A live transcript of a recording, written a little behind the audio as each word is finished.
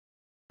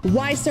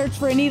Why search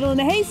for a needle in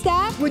a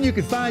haystack when you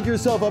could find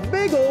yourself a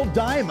big old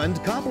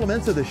diamond?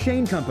 Compliments of the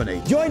Shane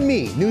Company. Join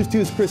me, News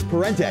 2's Chris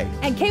Parente,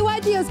 and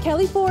KYGO's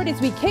Kelly Ford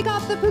as we kick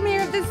off the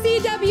premiere of the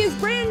CW's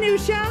brand new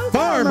show,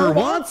 Farmer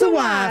Wants a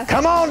Wife.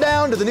 Come on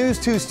down to the News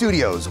 2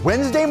 studios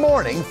Wednesday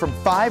morning from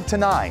 5 to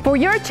 9 for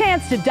your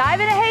chance to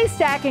dive in a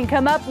haystack and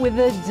come up with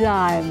a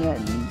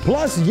diamond.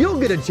 Plus, you'll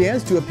get a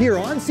chance to appear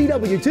on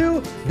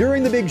CW2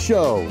 during the big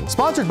show.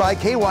 Sponsored by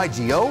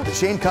KYGO, the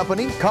Shane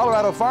Company,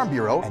 Colorado Farm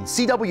Bureau, and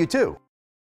CW2.